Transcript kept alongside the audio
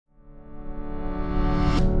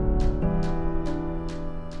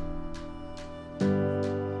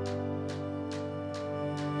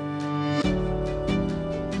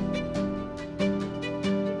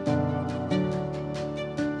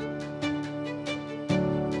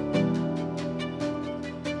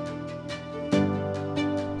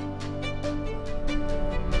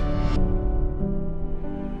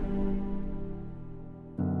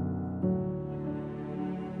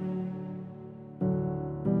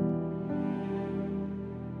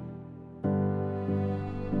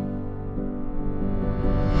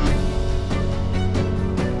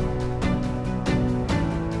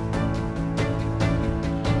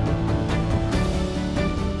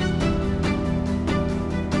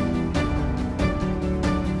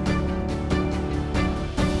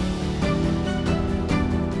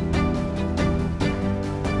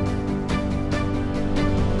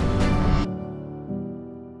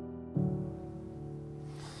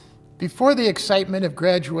Before the excitement of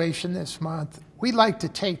graduation this month, we'd like to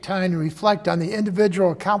take time to reflect on the individual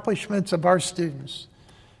accomplishments of our students.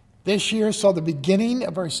 This year saw the beginning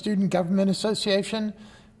of our Student Government Association,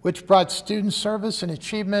 which brought student service and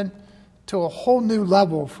achievement to a whole new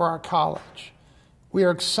level for our college. We are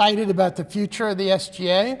excited about the future of the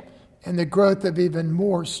SGA and the growth of even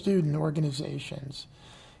more student organizations.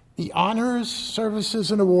 The honors, services,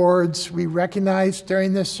 and awards we recognize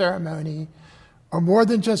during this ceremony are more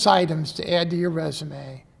than just items to add to your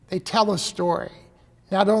resume. They tell a story,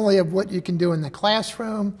 not only of what you can do in the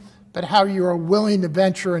classroom, but how you are willing to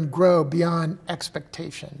venture and grow beyond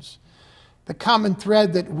expectations. The common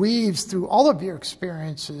thread that weaves through all of your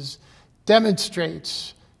experiences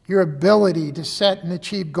demonstrates your ability to set and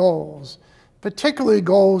achieve goals, particularly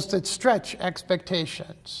goals that stretch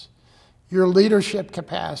expectations, your leadership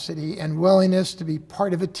capacity and willingness to be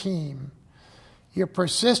part of a team, your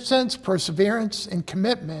persistence, perseverance, and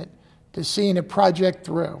commitment to seeing a project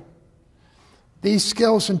through. These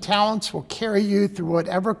skills and talents will carry you through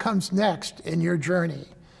whatever comes next in your journey.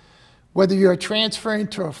 Whether you're transferring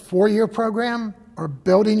to a four-year program or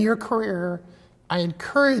building your career, I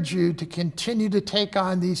encourage you to continue to take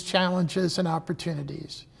on these challenges and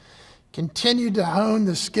opportunities. Continue to hone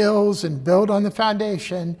the skills and build on the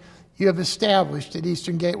foundation you have established at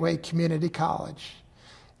Eastern Gateway Community College.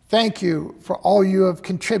 Thank you for all you have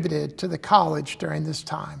contributed to the college during this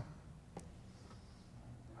time.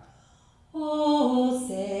 Oh,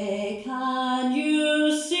 say, can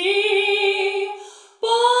you see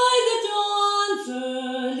by the dawn's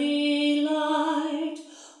early light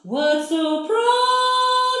what so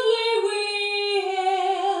proudly we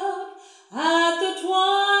hailed at the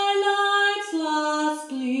twilight's last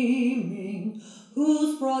gleaming,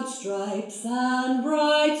 whose broad stripes and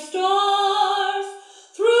bright stars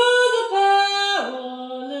through the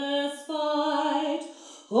perilous fight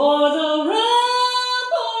o'er the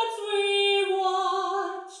ramparts we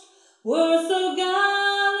watched were so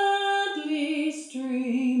gallantly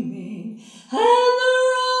streaming, and the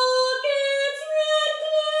rocket's red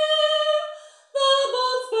glare, the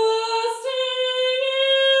bombs bursting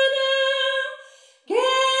in air,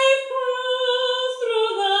 gave proof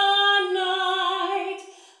through the night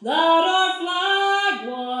that our flag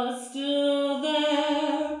was still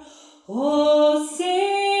there. Oh,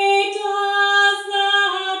 say does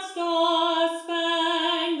that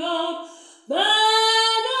star-spangled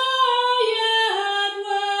banner yet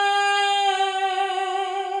wave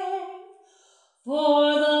for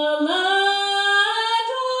the land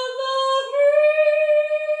of the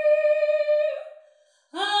free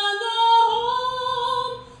and the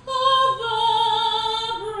home of the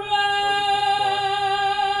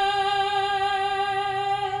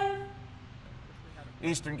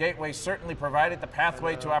brave? Eastern Gateway certainly provided the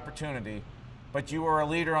pathway to opportunity, but you are a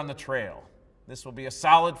leader on the trail. This will be a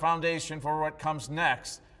solid foundation for what comes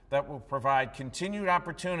next that will provide continued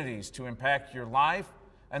opportunities to impact your life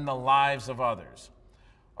and the lives of others.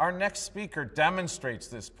 Our next speaker demonstrates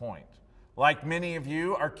this point. Like many of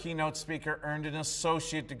you, our keynote speaker earned an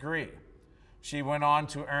associate degree. She went on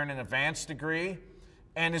to earn an advanced degree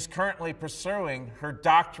and is currently pursuing her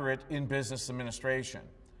doctorate in business administration.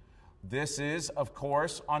 This is, of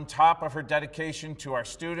course, on top of her dedication to our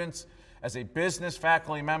students as a business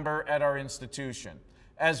faculty member at our institution,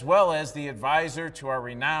 as well as the advisor to our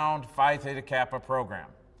renowned Phi Theta Kappa program.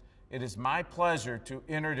 It is my pleasure to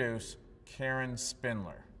introduce Karen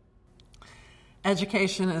Spindler.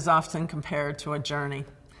 Education is often compared to a journey.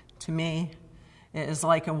 To me, it is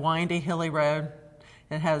like a windy, hilly road.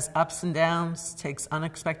 It has ups and downs, takes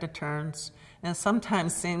unexpected turns, and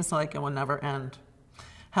sometimes seems like it will never end.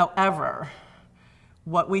 However,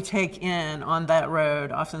 what we take in on that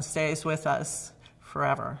road often stays with us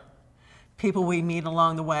forever. People we meet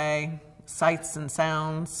along the way, sights and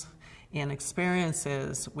sounds, and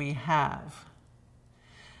experiences we have.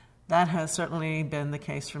 That has certainly been the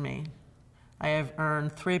case for me. I have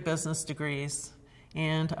earned 3 business degrees,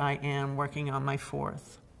 and I am working on my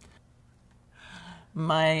 4th.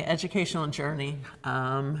 My educational journey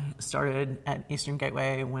started at Eastern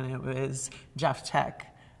Gateway when it was Jeff Tech.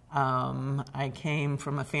 I came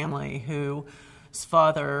from a family whose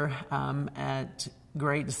father at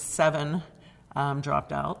grade 7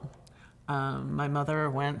 dropped out. My mother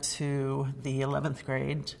went to the 11th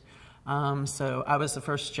grade, so I was the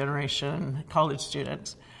first generation college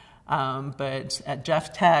student. But at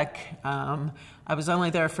Jeff Tech, I was only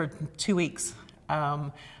there for 2 weeks.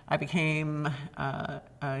 I became a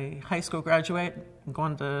high school graduate,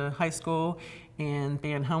 going to high school and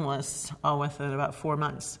being homeless all within about 4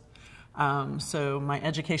 months. So my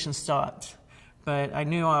education stopped, but I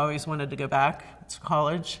knew I always wanted to go back to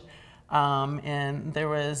college. And there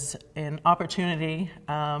was an opportunity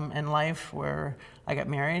in life where I got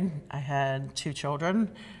married. I had 2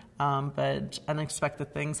 children, but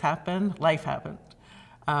unexpected things happened. Life happened.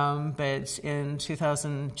 But in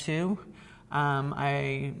 2002,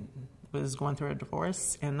 I was going through a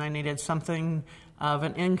divorce, and I needed something of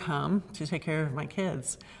an income to take care of my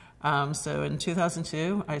kids. So in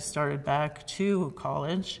 2002, I started back to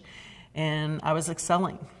college, and I was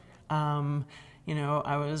excelling. You know,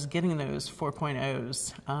 I was getting those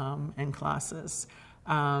 4.0s in classes.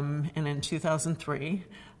 And in 2003,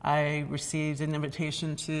 I received an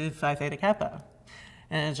invitation to Phi Theta Kappa.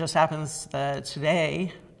 And it just happens that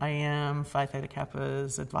today I am Phi Theta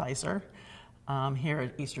Kappa's advisor here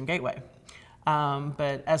at Eastern Gateway.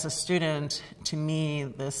 But as a student, to me,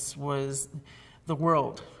 this was the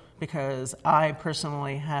world, because I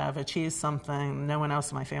personally have achieved something no one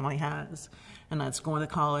else in my family has, and that's going to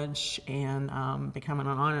college and becoming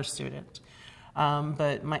an honor student.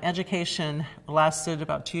 But my education lasted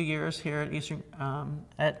about 2 years here at Eastern,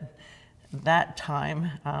 at that time,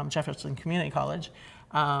 Jefferson Community College,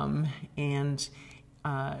 and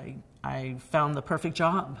I found the perfect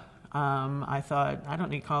job. I thought, I don't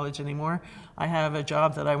need college anymore. I have a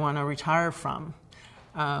job that I want to retire from.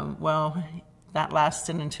 Well, that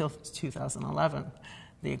lasted until 2011.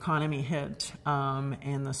 The economy hit,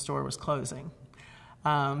 and the store was closing.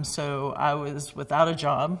 So I was without a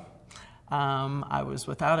job. I was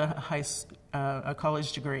without a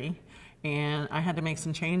college degree, and I had to make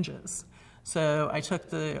some changes. So I took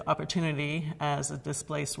the opportunity as a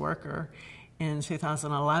displaced worker in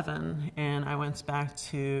 2011, and I went back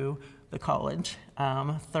to the college.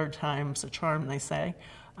 3rd time's a charm, they say.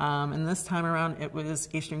 And this time around, it was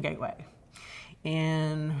Eastern Gateway.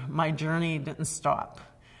 And my journey didn't stop.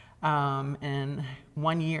 In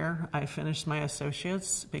 1 year, I finished my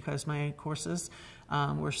associates because my courses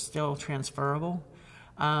were still transferable.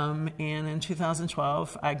 And in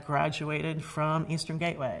 2012, I graduated from Eastern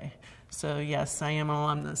Gateway. So yes, I am an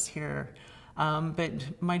alumnus here.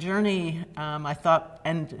 But my journey, I thought,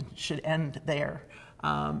 should end there.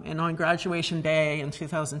 And on graduation day in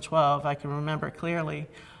 2012, I can remember clearly,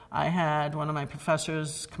 I had one of my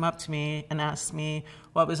professors come up to me and ask me,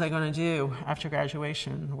 what was I going to do after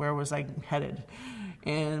graduation? Where was I headed?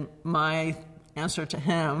 And my answer to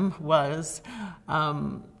him was,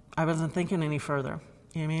 I wasn't thinking any further.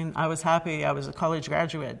 I mean, I was happy. I was a college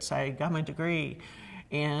graduate. So I got my degree.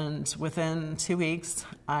 And within 2 weeks,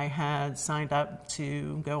 I had signed up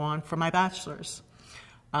to go on for my bachelor's.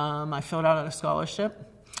 I filled out a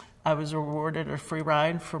scholarship. I was awarded a free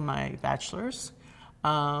ride for my bachelor's.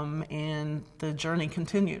 And the journey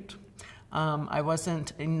continued. I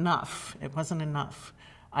wasn't enough. It wasn't enough.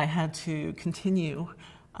 I had to continue.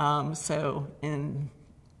 So in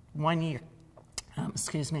 1 year,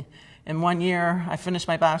 in 1 year, I finished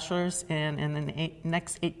my bachelor's, and in the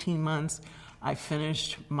next 18 months, I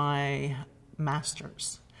finished my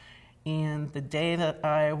master's. And the day that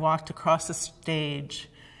I walked across the stage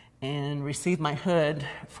and received my hood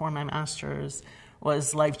for my master's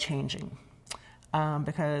was life-changing.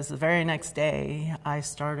 Because the very next day, I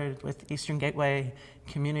started with Eastern Gateway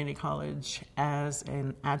Community College as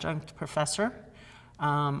an adjunct professor.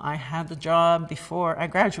 I had the job before I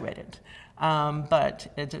graduated,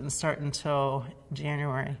 but it didn't start until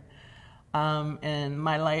January. And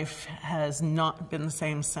my life has not been the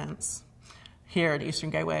same since. Here at Eastern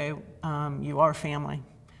Gateway, you are family.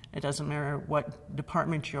 It doesn't matter what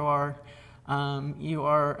department you are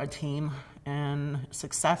a team, and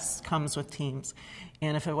success comes with teams.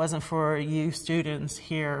 And if it wasn't for you students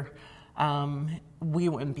here, we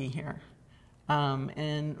wouldn't be here.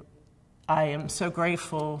 And I am so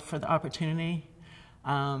grateful for the opportunity.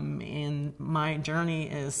 And my journey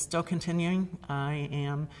is still continuing. I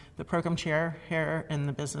am the program chair here in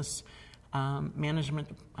the business management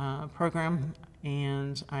program,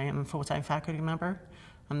 and I am a full-time faculty member.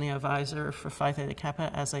 I'm the advisor for Phi Theta Kappa,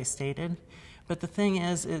 as I stated. But the thing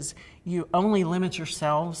is you only limit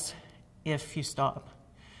yourselves if you stop.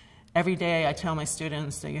 Every day I tell my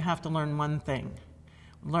students that you have to learn one thing.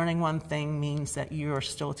 Learning one thing means that you are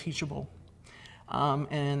still teachable.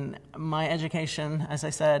 And my education, as I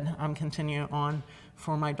said, I'm continuing on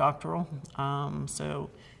for my doctoral. So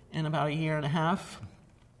in about 1.5 years,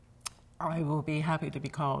 I will be happy to be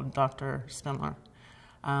called Dr. Spindler.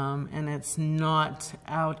 And it's not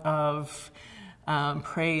out of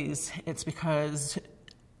praise. It's because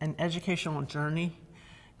an educational journey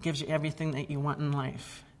gives you everything that you want in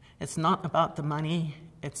life. It's not about the money.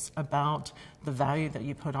 It's about the value that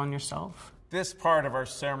you put on yourself. This part of our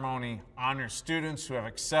ceremony honors students who have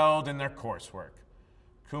excelled in their coursework.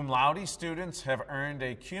 Cum laude students have earned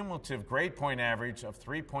a cumulative grade point average of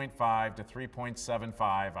 3.5 to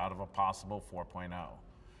 3.75 out of a possible 4.0.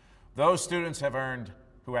 Those students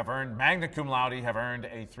who have earned magna cum laude have earned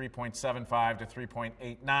a 3.75 to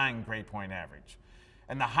 3.89 grade point average.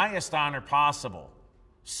 And the highest honor possible,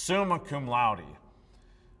 summa cum laude,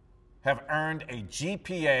 have earned a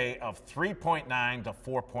GPA of 3.9 to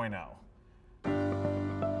 4.0.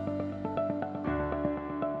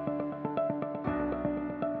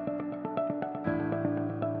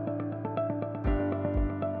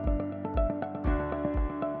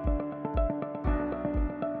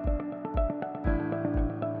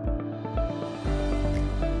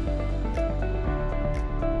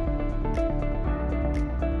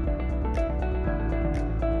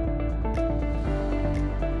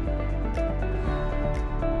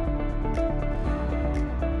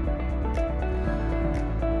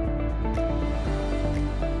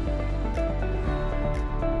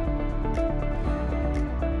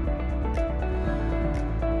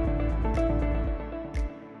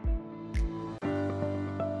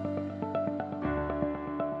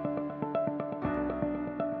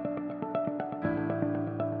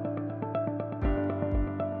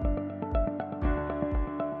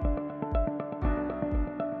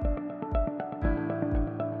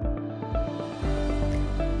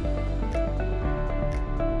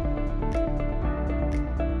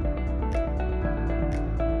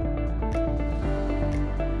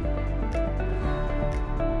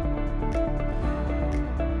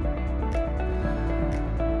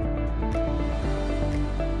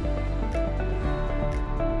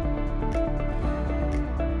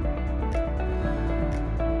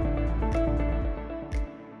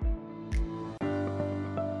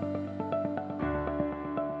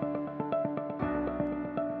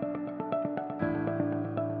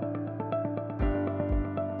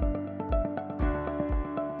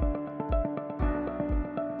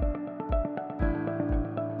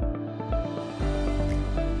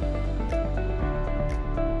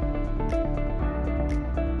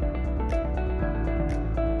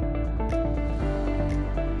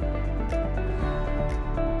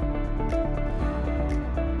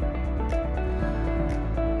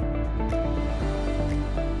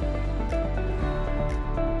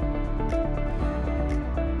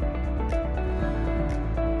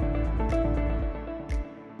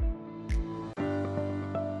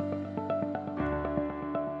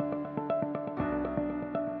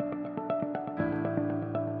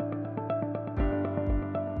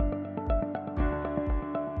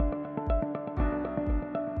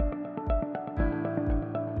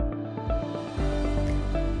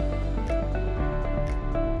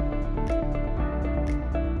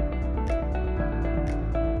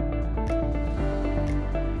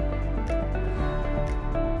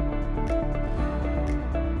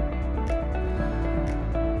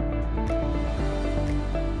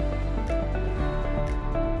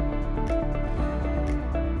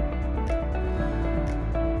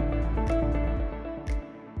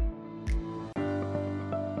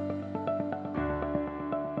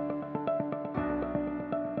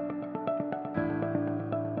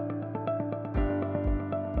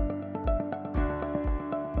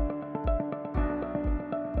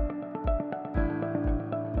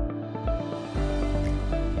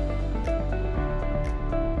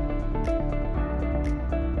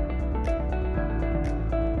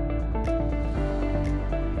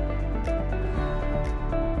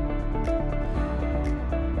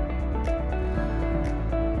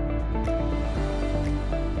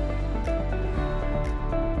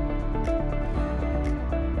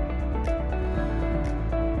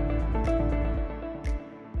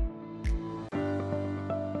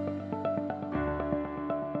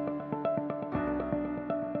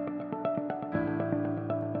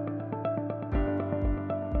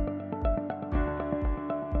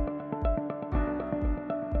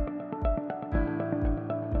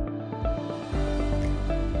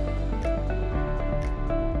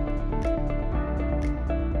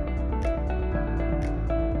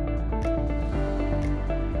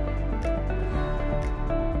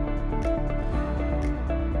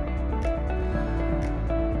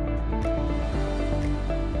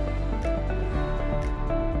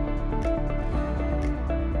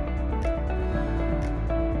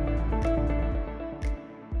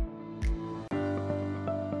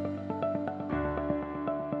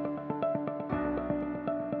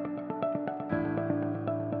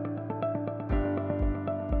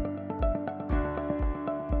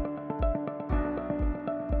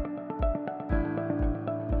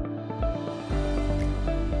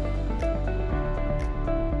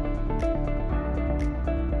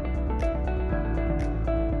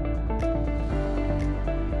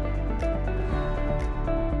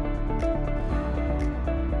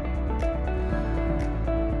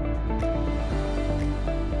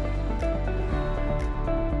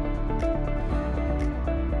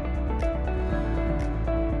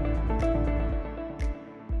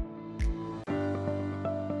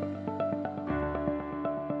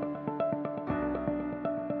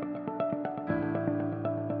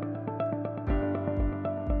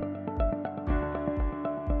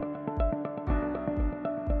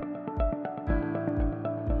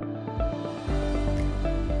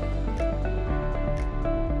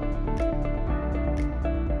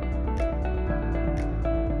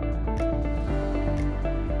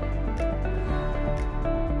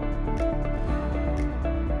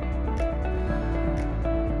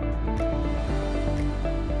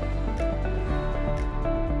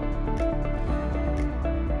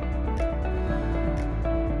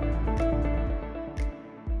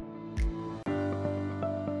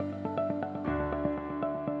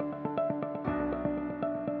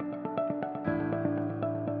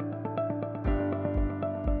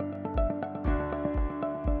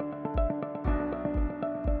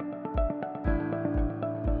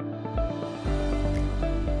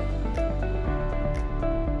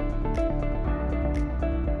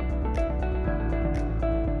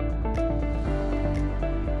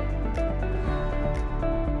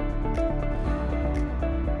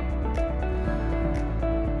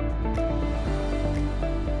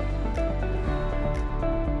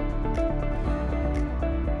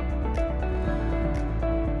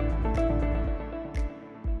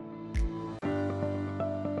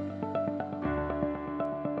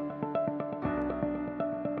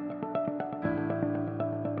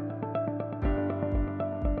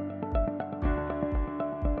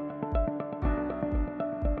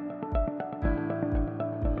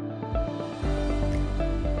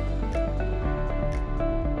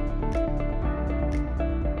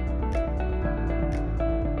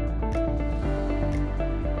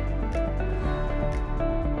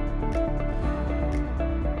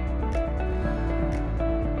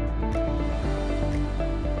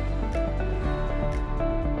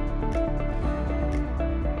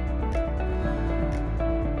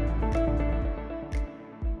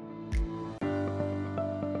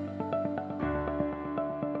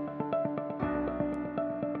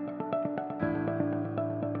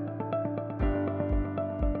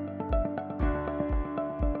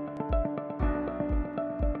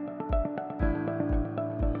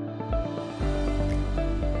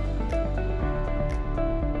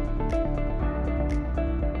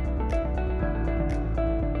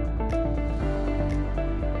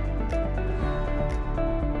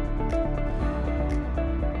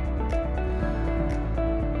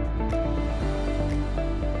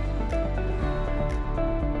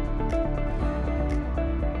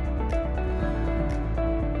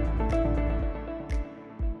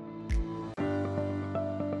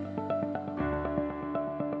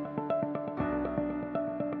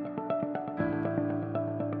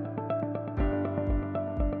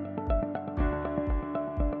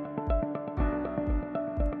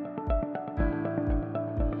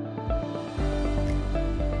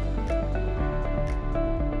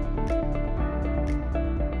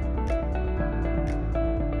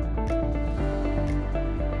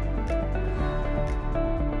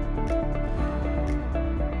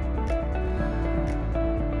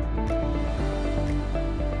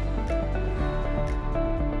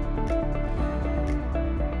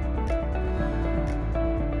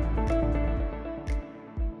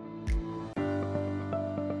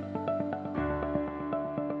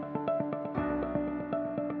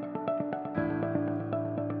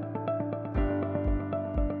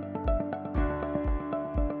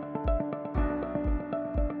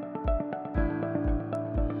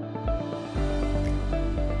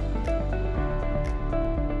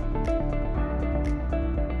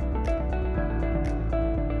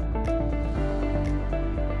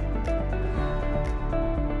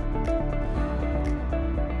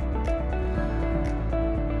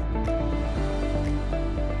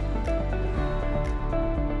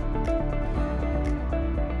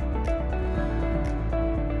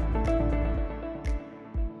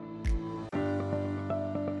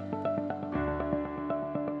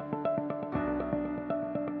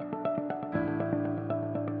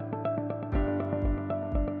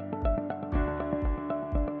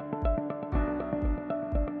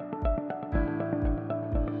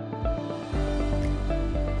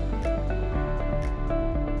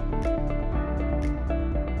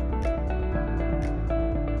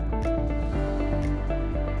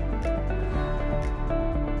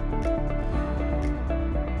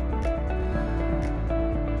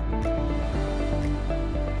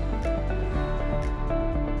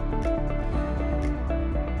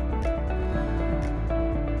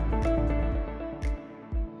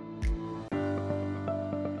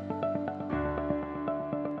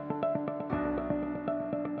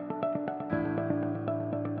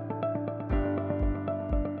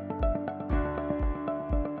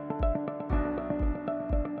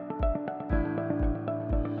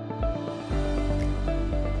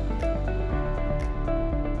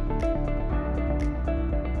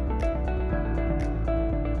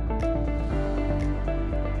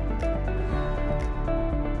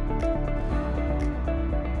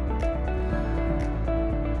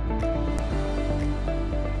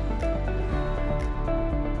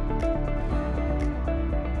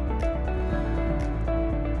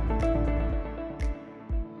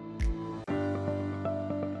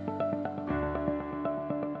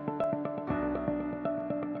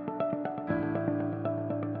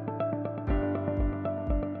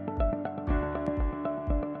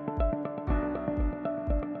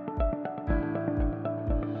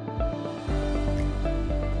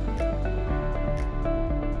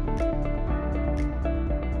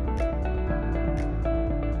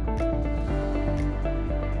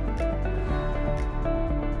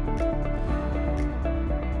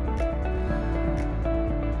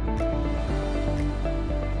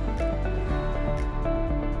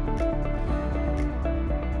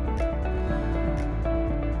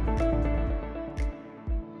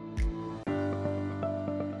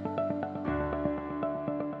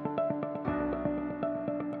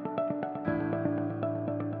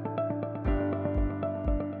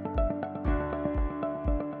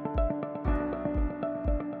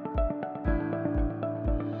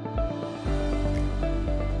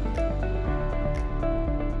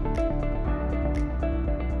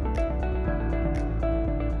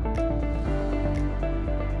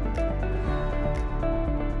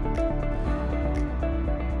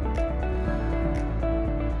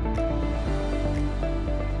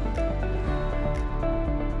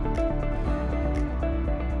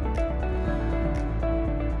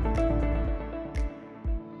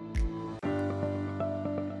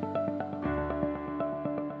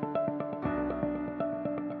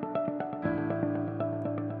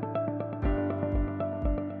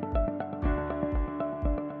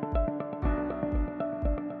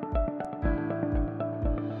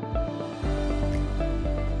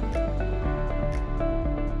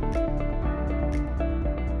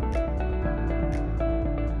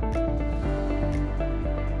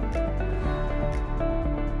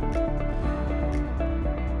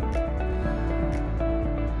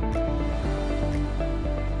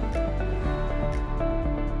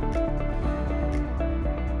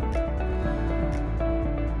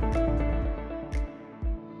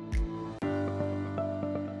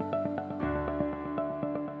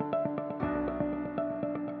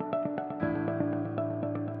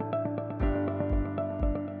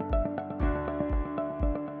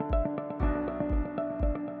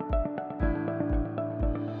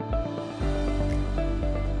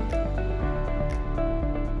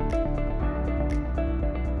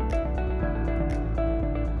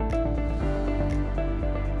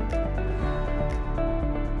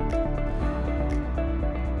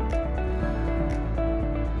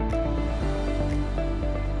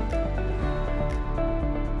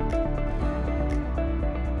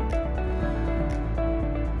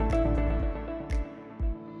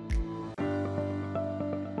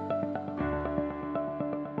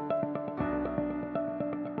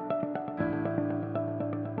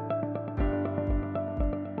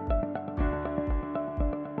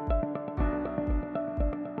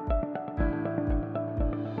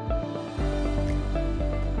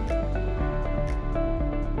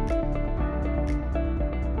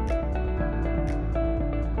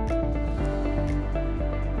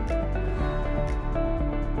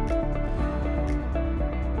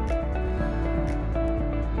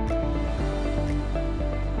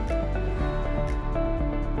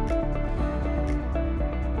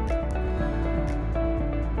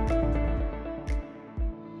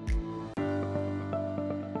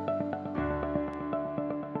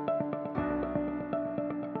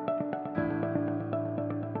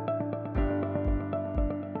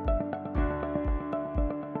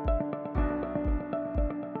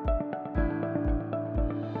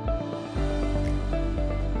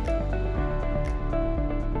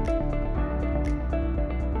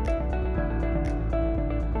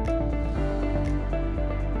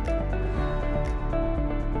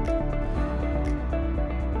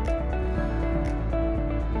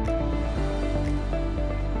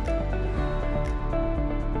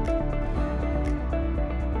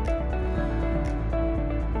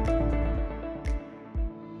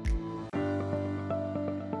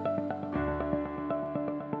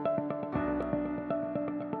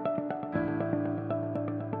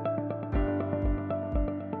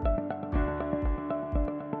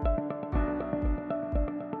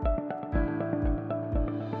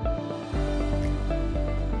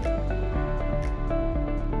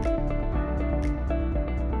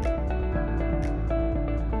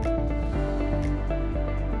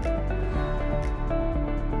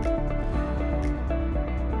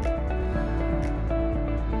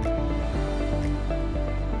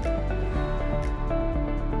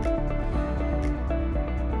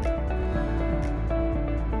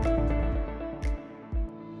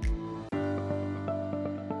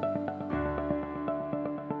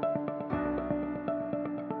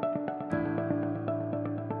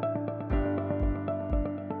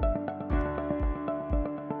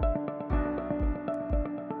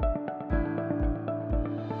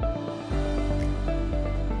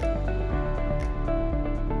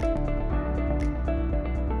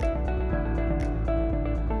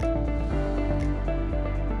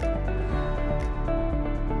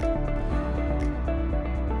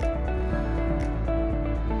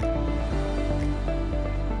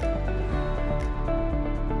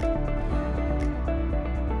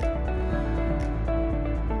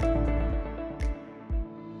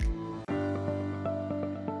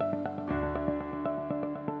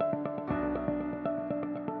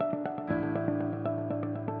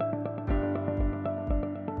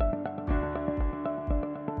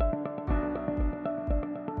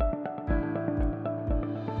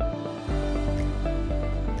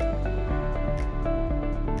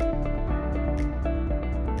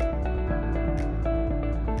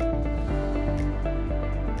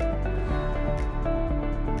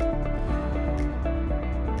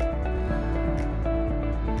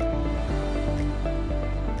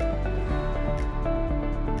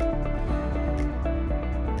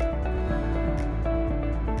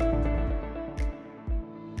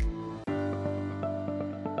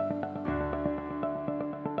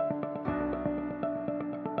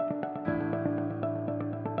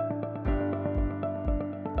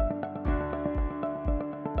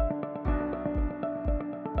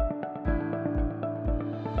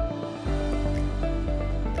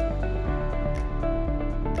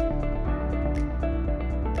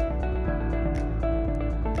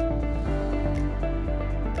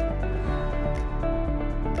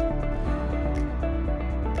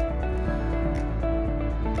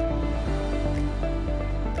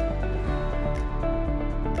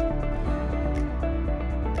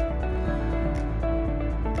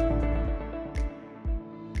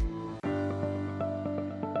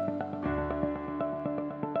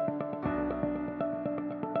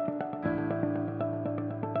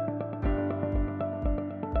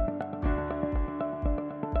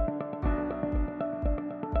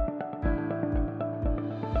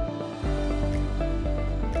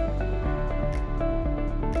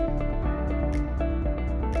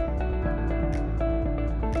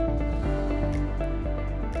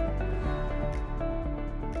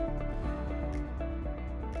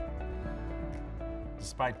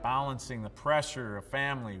 despite balancing the pressure of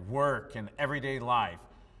family, work, and everyday life,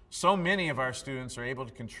 so many of our students are able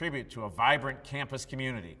to contribute to a vibrant campus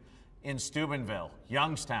community in Steubenville,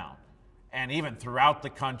 Youngstown, and even throughout the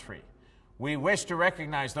country. We wish to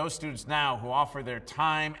recognize those students now who offer their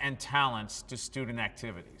time and talents to student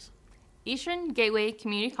activities. Eastern Gateway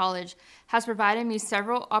Community College has provided me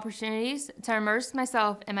several opportunities to immerse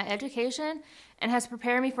myself in my education and has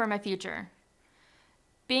prepared me for my future.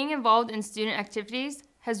 Being involved in student activities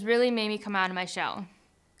has really made me come out of my shell.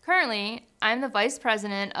 Currently, I'm the Vice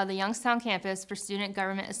President of the Youngstown Campus for Student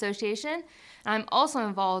Government Association, and I'm also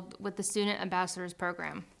involved with the Student Ambassadors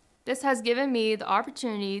Program. This has given me the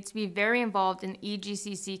opportunity to be very involved in the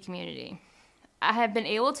EGCC community. I have been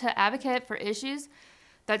able to advocate for issues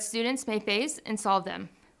that students may face and solve them,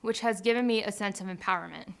 which has given me a sense of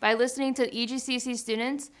empowerment. By listening to EGCC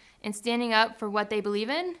students and standing up for what they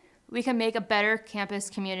believe in, we can make a better campus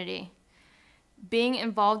community. Being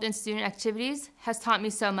involved in student activities has taught me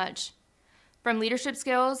so much, from leadership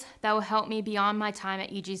skills that will help me beyond my time at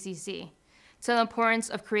EGCC, to the importance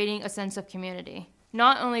of creating a sense of community.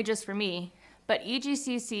 Not only just for me, but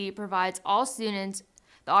EGCC provides all students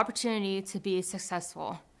the opportunity to be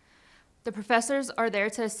successful. The professors are there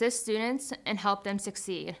to assist students and help them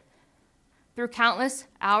succeed. Through countless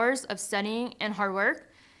hours of studying and hard work,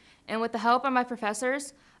 and with the help of my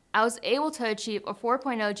professors, I was able to achieve a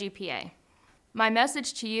 4.0 GPA. My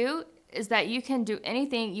message to you is that you can do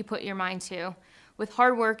anything you put your mind to with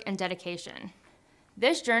hard work and dedication.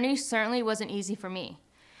 This journey certainly wasn't easy for me.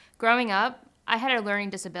 Growing up, I had a learning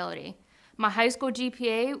disability. My high school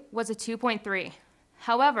GPA was a 2.3.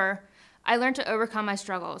 However, I learned to overcome my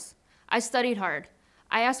struggles. I studied hard.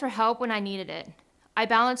 I asked for help when I needed it. I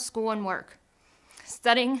balanced school and work.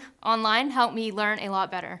 Studying online helped me learn a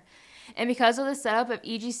lot better. And because of the setup of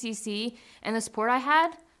EGCC and the support I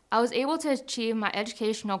had, I was able to achieve my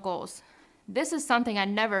educational goals. This is something I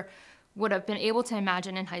never would have been able to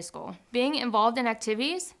imagine in high school. Being involved in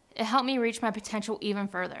activities, it helped me reach my potential even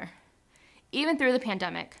further. Even through the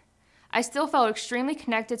pandemic, I still felt extremely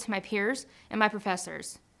connected to my peers and my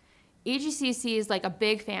professors. EGCC is like a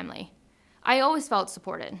big family. I always felt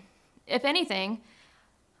supported. If anything,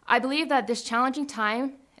 I believe that this challenging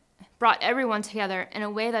time brought everyone together in a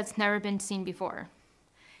way that's never been seen before.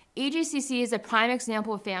 EGCC is a prime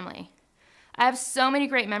example of family. I have so many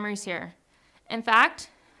great memories here. In fact,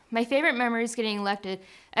 my favorite memory is getting elected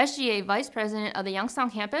SGA Vice President of the Youngstown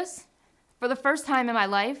campus. For the first time in my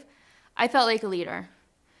life, I felt like a leader.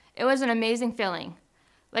 It was an amazing feeling,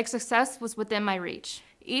 like success was within my reach.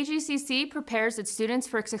 EGCC prepares its students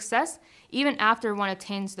for success even after one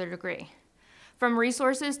obtains their degree. From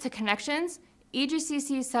resources to connections,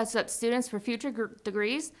 EGCC sets up students for future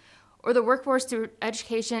degrees or the workforce through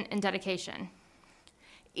education and dedication.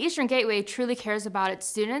 Eastern Gateway truly cares about its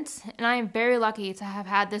students, and I am very lucky to have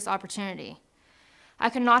had this opportunity. I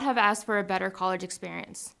could not have asked for a better college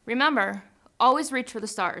experience. Remember, always reach for the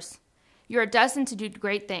stars. You are destined to do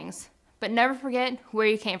great things, but never forget where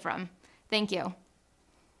you came from. Thank you.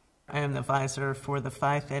 I am the advisor for the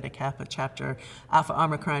Phi Theta Kappa chapter Alpha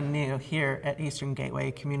Omicron Nu here at Eastern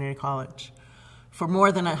Gateway Community College. For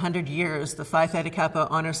more than 100 years, the Phi Theta Kappa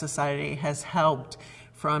Honor Society has helped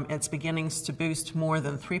from its beginnings to boost more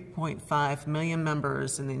than 3.5 million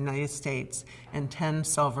members in the United States and 10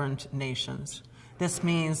 sovereign nations. This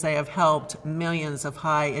means they have helped millions of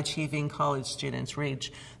high-achieving college students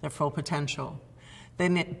reach their full potential. They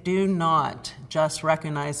do not just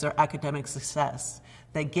recognize their academic success.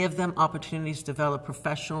 They give them opportunities to develop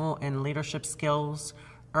professional and leadership skills,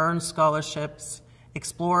 earn scholarships,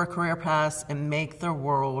 explore career paths, and make their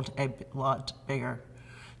world a lot bigger.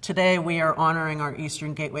 Today, we are honoring our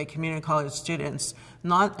Eastern Gateway Community College students,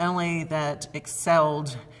 not only that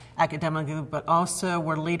excelled academically, but also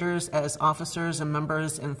were leaders as officers and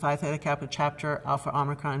members in Phi Theta Kappa chapter Alpha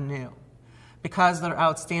Omicron Nu. Because of their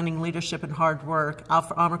outstanding leadership and hard work,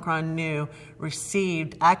 Alpha Omicron Nu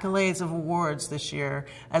received accolades of awards this year,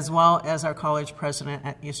 as well as our college president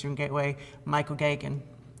at Eastern Gateway, Michael Gagan.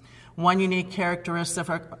 One unique characteristic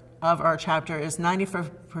of our chapter is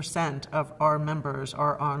 95% of our members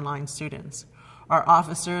are online students. Our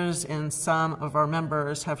officers and some of our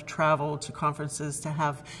members have traveled to conferences to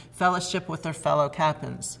have fellowship with their fellow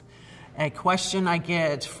captains. A question I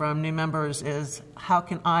get from new members is, how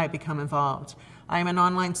can I become involved? I am an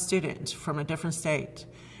online student from a different state.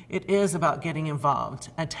 It is about getting involved,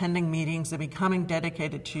 attending meetings, and becoming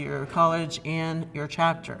dedicated to your college and your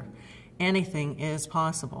chapter. Anything is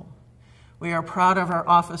possible. We are proud of our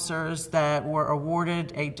officers that were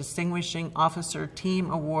awarded a Distinguishing Officer Team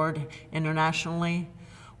Award internationally,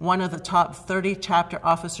 one of the top 30 chapter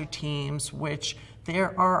officer teams, which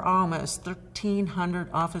There are almost 1,300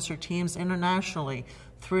 officer teams internationally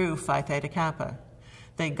through Phi Theta Kappa.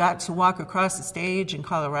 They got to walk across the stage in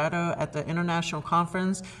Colorado at the International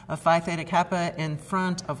Conference of Phi Theta Kappa in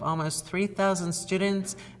front of almost 3,000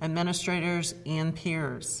 students, administrators, and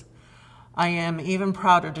peers. I am even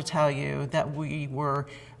prouder to tell you that we were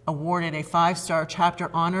awarded a 5-star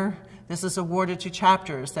chapter honor. This is awarded to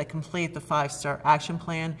chapters that complete the 5-star action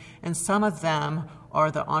plan, and some of them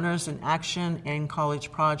are the honors in action and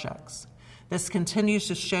college projects. This continues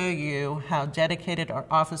to show you how dedicated our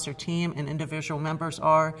officer team and individual members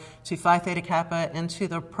are to Phi Theta Kappa and to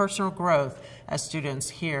their personal growth as students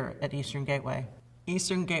here at Eastern Gateway.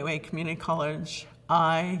 Eastern Gateway Community College,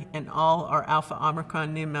 I and all our Alpha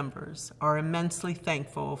Omicron new members are immensely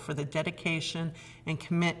thankful for the dedication and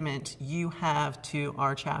commitment you have to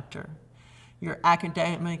our chapter. Your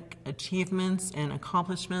academic achievements and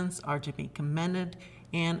accomplishments are to be commended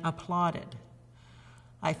and applauded.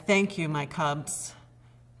 I thank you, my Cubs.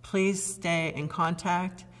 Please stay in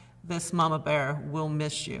contact. This Mama Bear will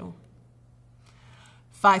miss you.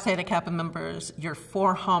 Phi Theta Kappa members, your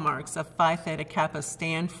 4 hallmarks of Phi Theta Kappa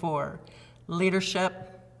stand for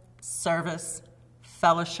leadership, service,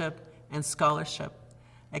 fellowship, and scholarship.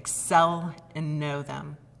 Excel and know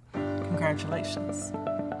them. Congratulations.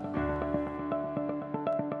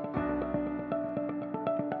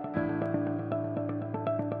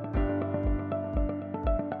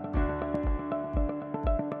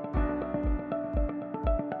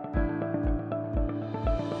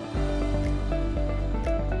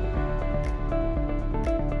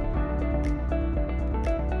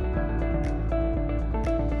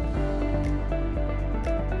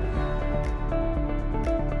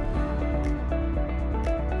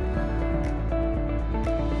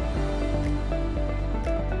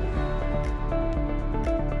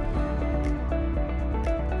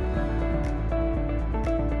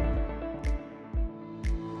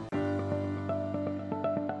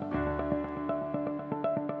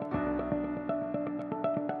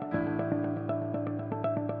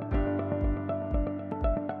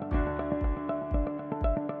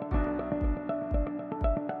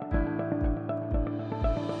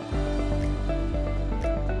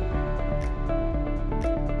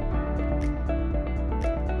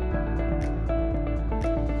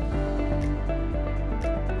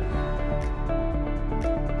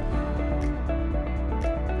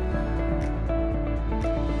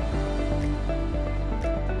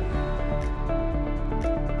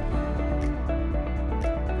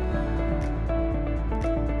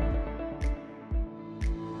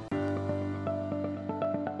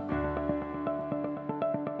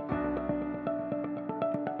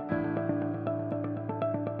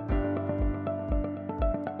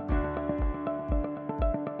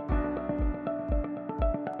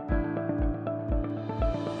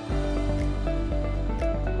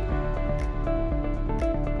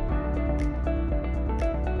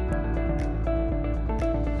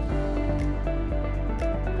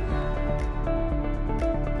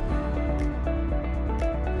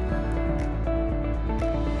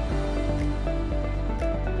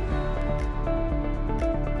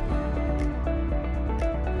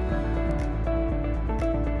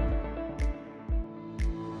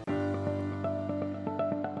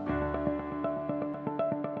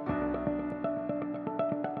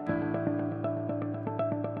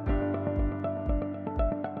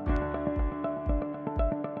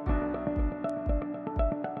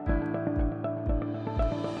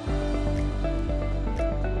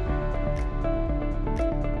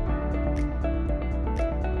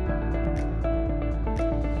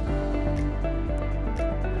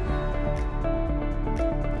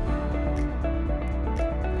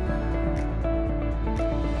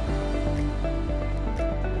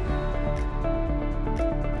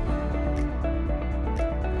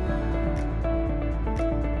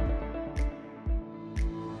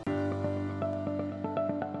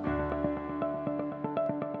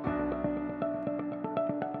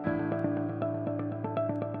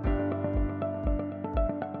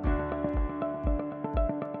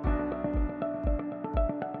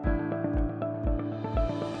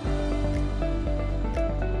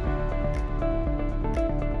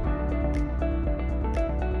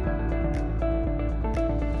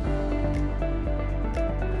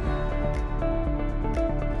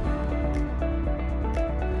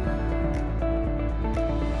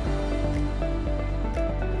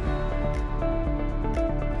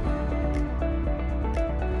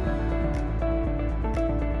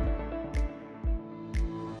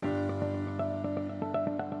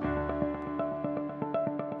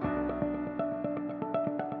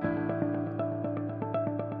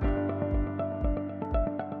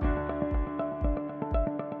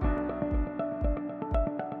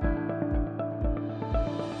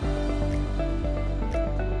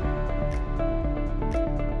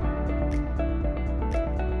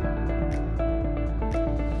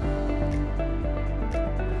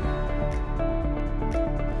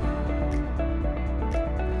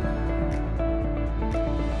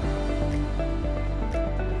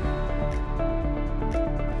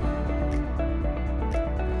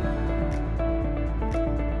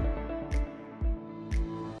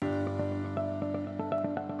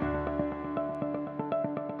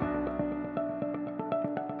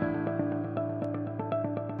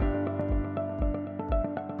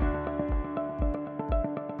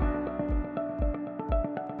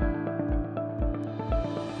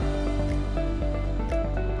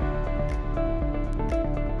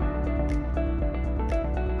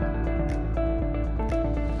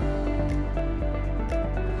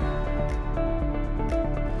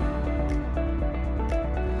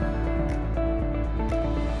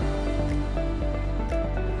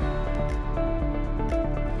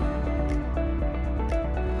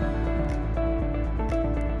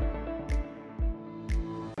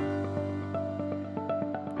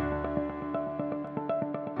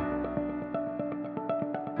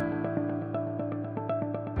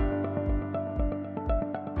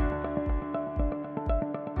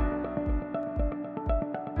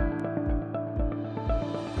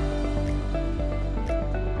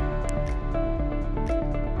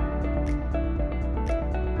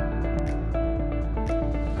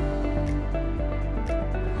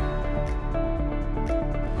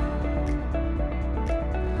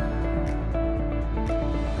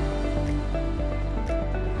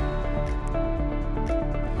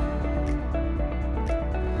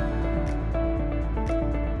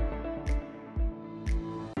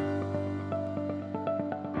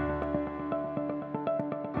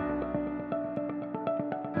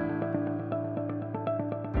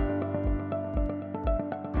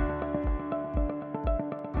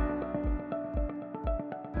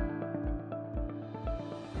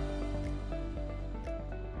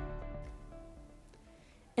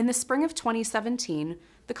 In the spring of 2017,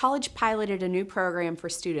 the college piloted a new program for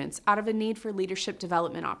students out of a need for leadership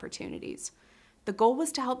development opportunities. The goal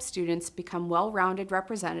was to help students become well-rounded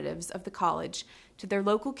representatives of the college to their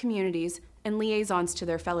local communities and liaisons to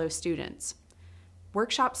their fellow students.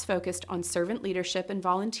 Workshops focused on servant leadership and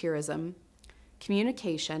volunteerism,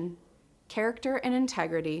 communication, character and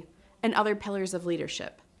integrity, and other pillars of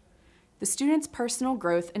leadership. The students' personal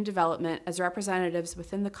growth and development as representatives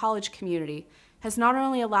within the college community has not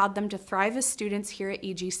only allowed them to thrive as students here at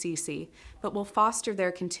EGCC, but will foster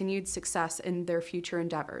their continued success in their future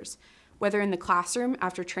endeavors, whether in the classroom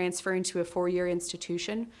after transferring to a four-year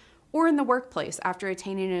institution, or in the workplace after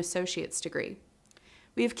attaining an associate's degree.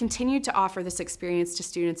 We have continued to offer this experience to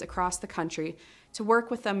students across the country to work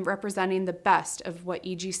with them representing the best of what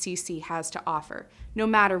EGCC has to offer, no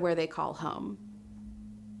matter where they call home.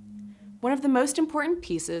 One of the most important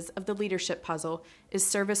pieces of the leadership puzzle is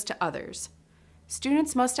service to others.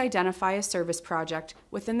 Students must identify a service project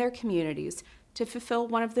within their communities to fulfill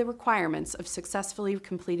one of the requirements of successfully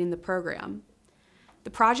completing the program.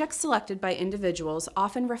 The projects selected by individuals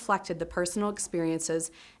often reflected the personal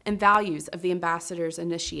experiences and values of the ambassadors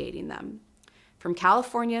initiating them. From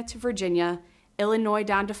California to Virginia, Illinois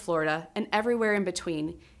down to Florida, and everywhere in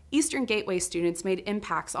between, Eastern Gateway students made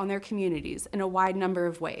impacts on their communities in a wide number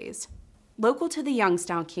of ways. Local to the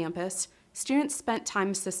Youngstown campus, students spent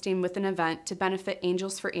time assisting with an event to benefit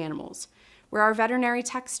Angels for Animals, where our veterinary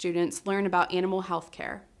tech students learn about animal health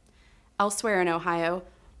care. Elsewhere in Ohio,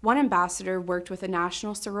 one ambassador worked with a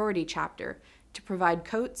national sorority chapter to provide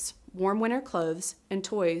coats, warm winter clothes, and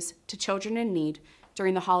toys to children in need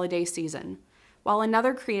during the holiday season, while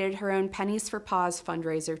another created her own Pennies for Paws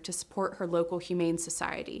fundraiser to support her local humane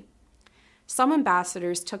society. Some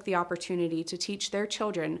ambassadors took the opportunity to teach their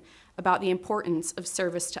children about the importance of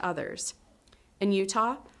service to others. In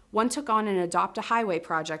Utah, one took on an Adopt a Highway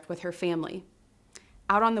project with her family.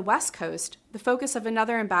 Out on the West Coast, the focus of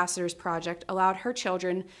another ambassador's project allowed her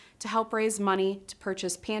children to help raise money to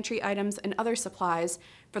purchase pantry items and other supplies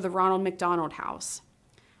for the Ronald McDonald House.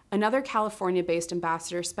 Another California-based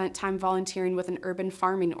ambassador spent time volunteering with an urban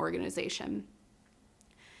farming organization.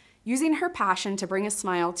 Using her passion to bring a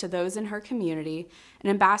smile to those in her community, an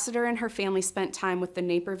ambassador and her family spent time with the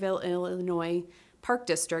Naperville, Illinois Park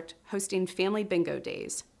District hosting family bingo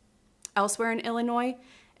days. Elsewhere in Illinois,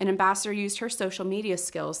 an ambassador used her social media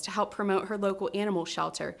skills to help promote her local animal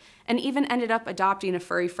shelter and even ended up adopting a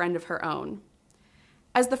furry friend of her own.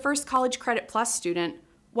 As the first College Credit Plus student,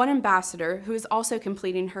 one ambassador, who is also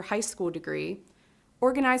completing her high school degree,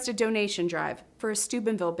 organized a donation drive for a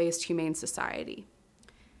Steubenville-based humane society.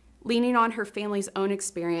 Leaning on her family's own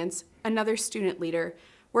experience, another student leader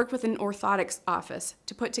worked with an orthotics office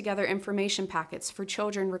to put together information packets for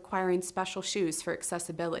children requiring special shoes for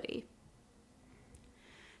accessibility.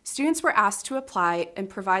 Students were asked to apply and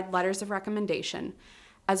provide letters of recommendation,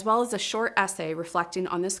 as well as a short essay reflecting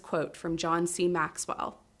on this quote from John C.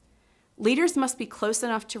 Maxwell. "Leaders must be close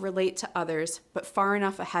enough to relate to others, but far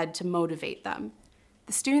enough ahead to motivate them."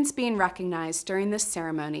 The students being recognized during this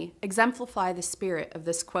ceremony exemplify the spirit of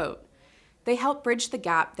this quote. They help bridge the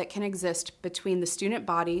gap that can exist between the student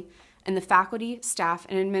body and the faculty, staff,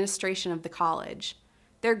 and administration of the college.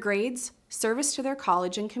 Their grades, service to their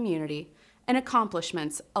college and community, and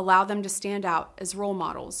accomplishments allow them to stand out as role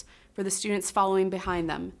models for the students following behind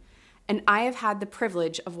them, and I have had the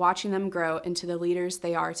privilege of watching them grow into the leaders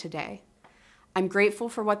they are today. I'm grateful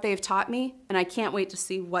for what they have taught me, and I can't wait to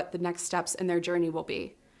see what the next steps in their journey will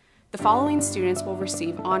be. The following students will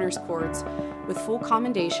receive honors cords with full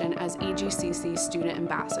commendation as EGCC student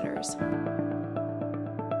ambassadors.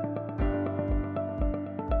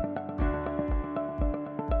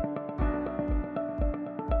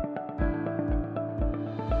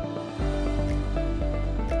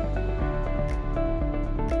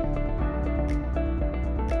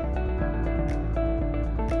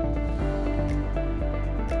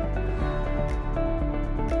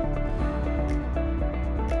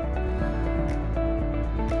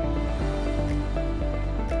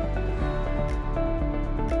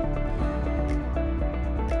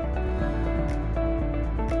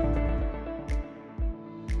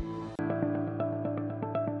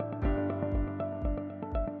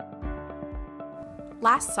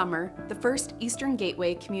 Last summer, the first Eastern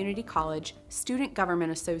Gateway Community College Student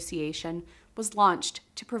Government Association was launched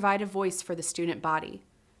to provide a voice for the student body.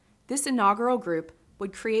 This inaugural group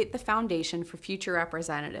would create the foundation for future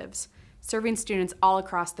representatives, serving students all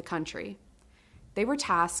across the country. They were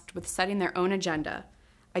tasked with setting their own agenda,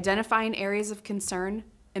 identifying areas of concern,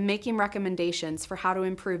 and making recommendations for how to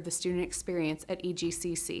improve the student experience at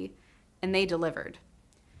EGCC, and they delivered.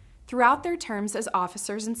 Throughout their terms as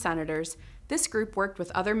officers and senators, this group worked with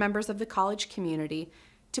other members of the college community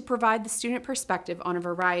to provide the student perspective on a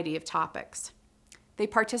variety of topics. They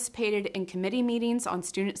participated in committee meetings on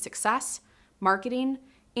student success, marketing,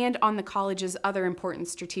 and on the college's other important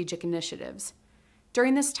strategic initiatives.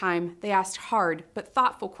 During this time, they asked hard but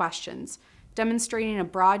thoughtful questions, demonstrating a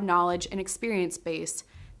broad knowledge and experience base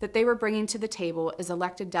that they were bringing to the table as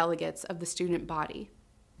elected delegates of the student body.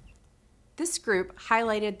 This group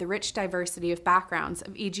highlighted the rich diversity of backgrounds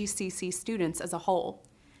of EGCC students as a whole.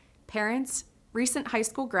 Parents, recent high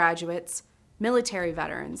school graduates, military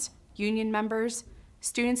veterans, union members,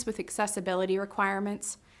 students with accessibility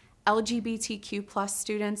requirements, LGBTQ+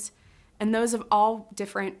 students, and those of all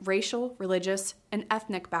different racial, religious, and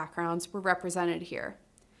ethnic backgrounds were represented here.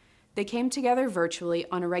 They came together virtually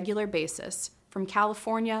on a regular basis from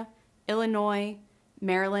California, Illinois,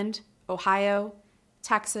 Maryland, Ohio,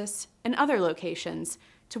 Texas, and other locations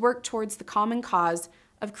to work towards the common cause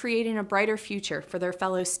of creating a brighter future for their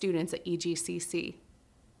fellow students at EGCC.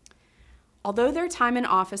 Although their time in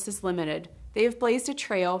office is limited, they have blazed a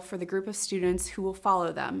trail for the group of students who will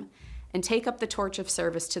follow them and take up the torch of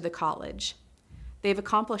service to the college. They've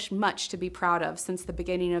accomplished much to be proud of since the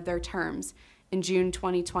beginning of their terms in June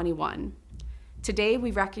 2021. Today, we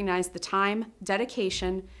recognize the time,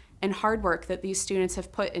 dedication, and hard work that these students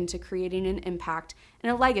have put into creating an impact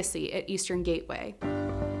and a legacy at Eastern Gateway.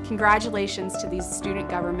 Congratulations to these student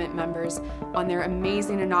government members on their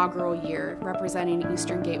amazing inaugural year representing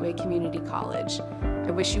Eastern Gateway Community College.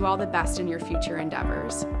 I wish you all the best in your future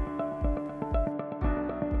endeavors.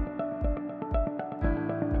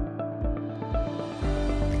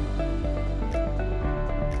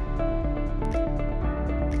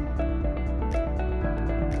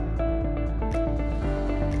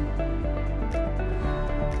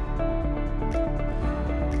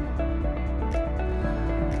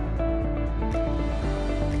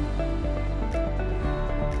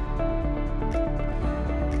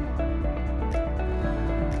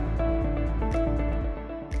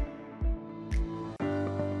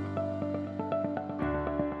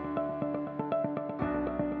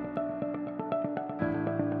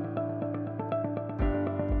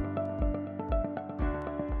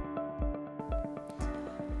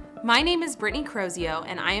 My name is Brittany Crozio,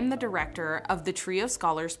 and I am the director of the TRIO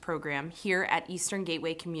Scholars program here at Eastern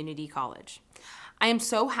Gateway Community College. I am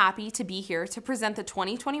so happy to be here to present the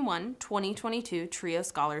 2021-2022 TRIO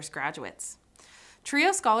Scholars graduates.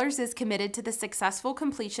 TRIO Scholars is committed to the successful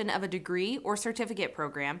completion of a degree or certificate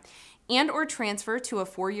program and/or transfer to a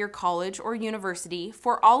four-year college or university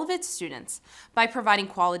for all of its students by providing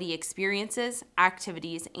quality experiences,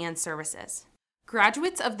 activities, and services.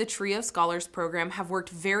 Graduates of the TRIO Scholars program have worked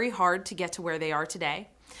very hard to get to where they are today,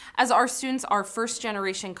 as our students are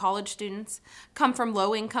first-generation college students, come from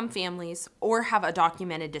low-income families, or have a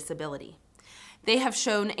documented disability. They have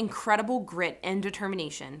shown incredible grit and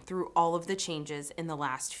determination through all of the changes in the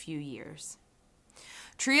last few years.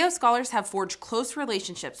 TRIO Scholars have forged close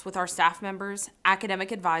relationships with our staff members,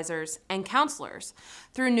 academic advisors, and counselors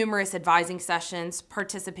through numerous advising sessions,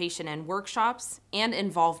 participation in workshops, and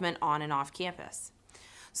involvement on and off campus.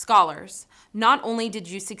 Scholars, not only did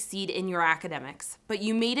you succeed in your academics, but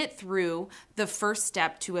you made it through the first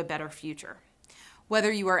step to a better future.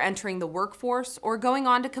 Whether you are entering the workforce or going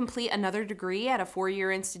on to complete another degree at a four-year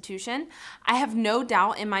institution, I have no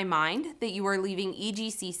doubt in my mind that you are leaving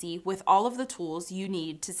EGCC with all of the tools you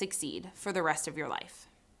need to succeed for the rest of your life.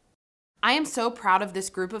 I am so proud of this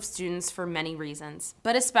group of students for many reasons,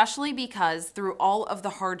 but especially because through all of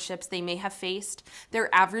the hardships they may have faced, their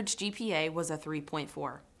average GPA was a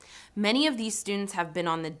 3.4. Many of these students have been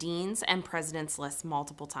on the dean's and president's list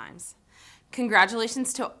multiple times.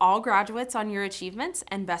 Congratulations to all graduates on your achievements,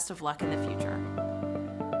 and best of luck in the future.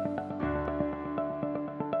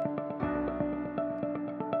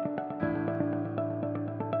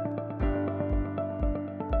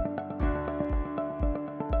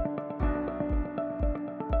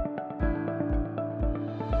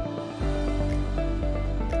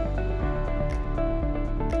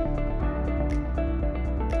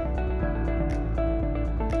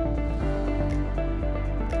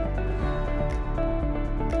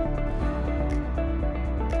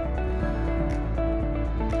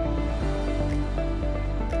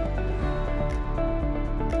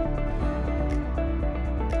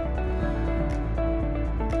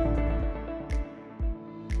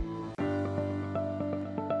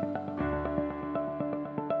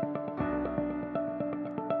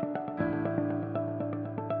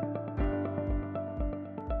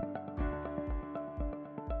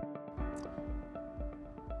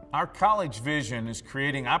 Our college vision is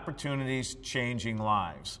creating opportunities, changing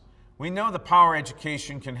lives. We know the power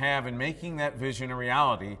education can have in making that vision a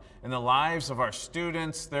reality in the lives of our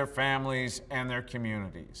students, their families, and their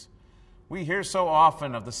communities. We hear so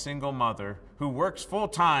often of the single mother who works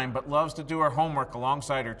full-time but loves to do her homework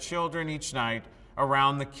alongside her children each night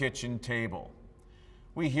around the kitchen table.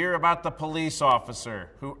 We hear about the police officer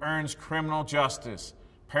who earns criminal justice,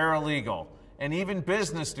 paralegal, and even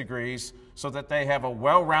business degrees so that they have a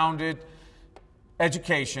well-rounded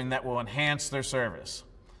education that will enhance their service.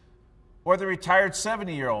 Or the retired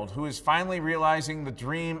 70-year-old who is finally realizing the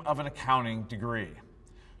dream of an accounting degree.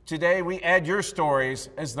 Today, we add your stories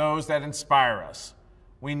as those that inspire us.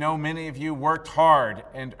 We know many of you worked hard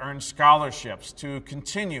and earned scholarships to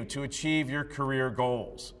continue to achieve your career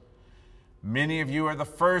goals. Many of you are the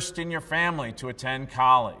first in your family to attend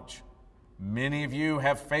college. Many of you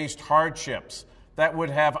have faced hardships that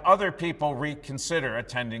would have other people reconsider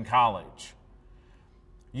attending college.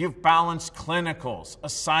 You've balanced clinicals,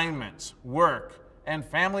 assignments, work, and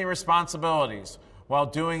family responsibilities while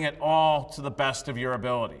doing it all to the best of your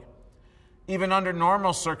ability. Even under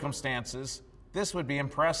normal circumstances, this would be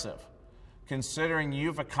impressive. Considering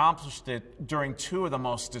you've accomplished it during two of the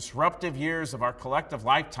most disruptive years of our collective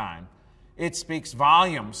lifetime, it speaks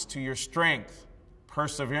volumes to your strength,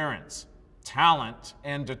 perseverance, talent,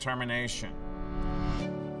 and determination.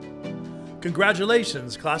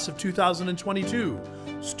 Congratulations, class of 2022,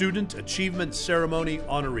 Student Achievement Ceremony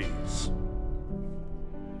honorees.